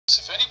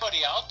If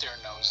anybody out there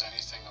knows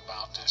anything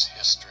about this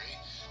history,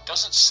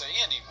 doesn't say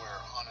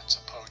anywhere on it's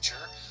a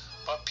poacher,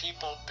 but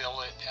people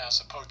bill it as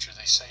a poacher.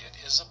 They say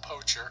it is a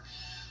poacher.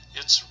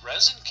 It's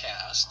resin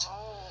cast.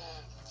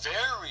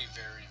 Very,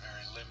 very,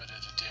 very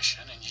limited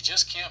edition, and you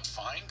just can't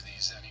find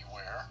these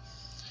anywhere.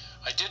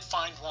 I did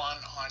find one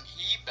on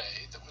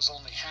eBay that was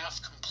only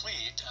half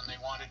complete, and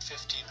they wanted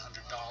 $1,500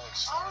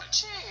 for it.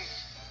 Gee.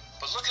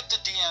 But look at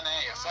the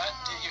DNA. If that,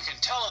 you can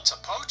tell it's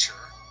a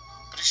poacher,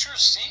 but it sure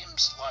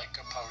seems like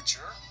a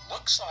poacher,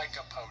 looks like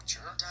a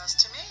poacher. Does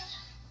to me.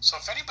 So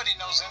if anybody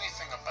knows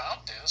anything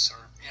about this,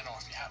 or if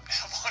you happen to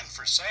have one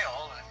for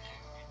sale, and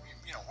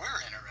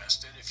we're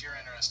interested if you're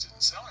interested in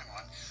selling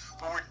one.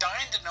 But we're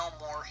dying to know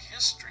more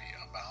history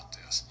about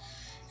this.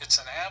 It's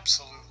an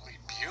absolutely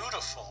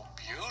beautiful,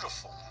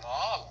 beautiful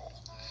model,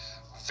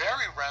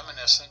 very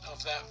reminiscent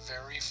of that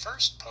very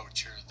first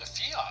poacher, the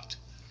Fiat.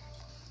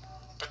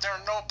 But there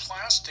are no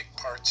plastic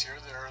parts here.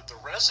 There are the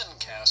resin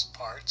cast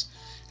parts,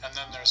 and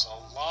then there's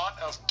a lot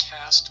of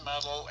cast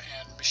metal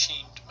and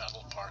machined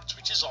metal parts,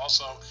 which is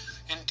also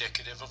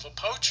indicative of a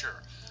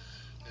poacher.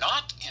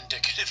 Not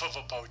indicative of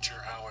a poacher,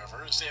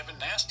 however, is they have a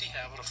nasty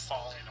habit of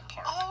falling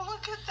apart. Oh,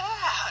 look at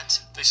that.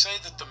 They say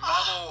that the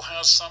metal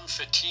has some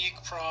fatigue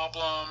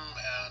problem,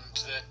 and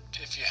that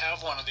if you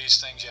have one of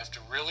these things, you have to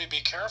really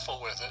be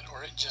careful with it,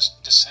 or it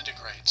just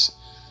disintegrates.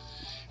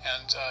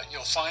 And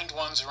you'll find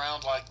ones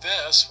around like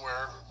this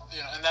where,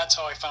 and that's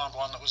how I found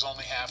one that was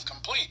only half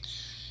complete.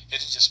 It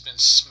had just been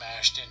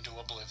smashed into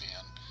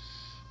oblivion.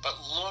 But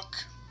look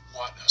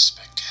what a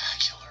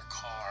spectacular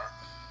car.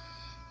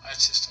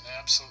 It's just an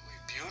absolutely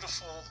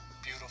beautiful,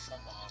 beautiful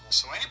model.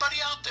 So anybody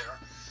out there,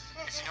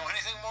 if you know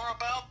anything more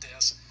about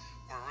this,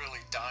 we're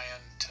really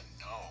dying to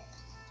know.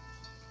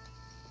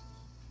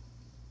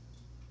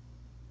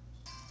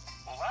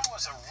 Well, that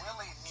was a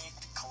really neat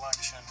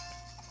collection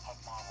of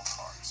model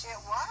cars.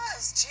 It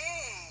was,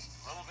 gee.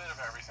 A little bit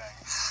of everything,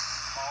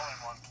 all in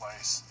one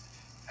place.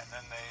 And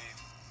then they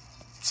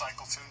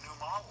cycle through new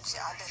models.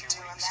 Yeah, I've been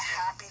doing the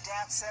happy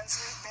dance since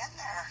we've been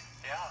there.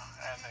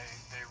 Yeah, and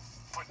they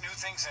put new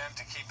things in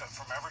to keep it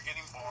from ever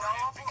getting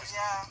boring, because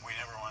we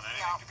never want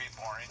anything to be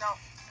boring.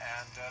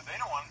 And they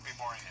don't want it to be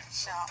boring either.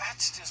 So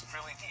that's just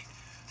really neat.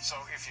 So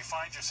if you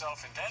find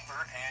yourself in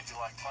Denver and you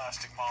like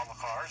plastic model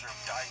cars or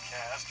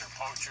die-cast or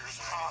poachers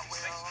or any of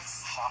these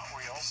things, Hot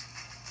Wheels,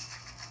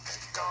 there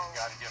you go. You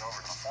got to get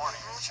over to the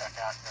Forney and check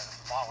out the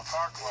model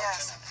car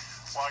collection.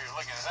 And while you're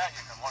looking at that,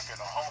 you can look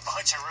at a whole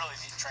bunch of really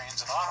neat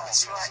trains and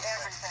automobiles.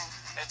 Everything.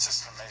 It's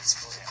just an amazing.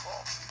 It's really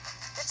cool.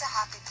 It's a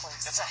happy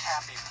place. It's a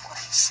happy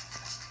place.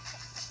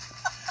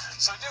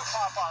 So do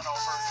pop on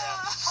over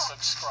and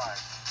subscribe.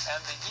 And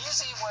the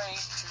easy way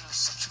to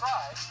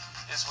subscribe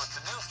is with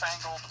the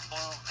newfangled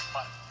blue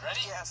button.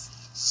 Ready? Yes.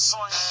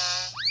 Soing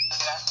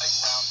that big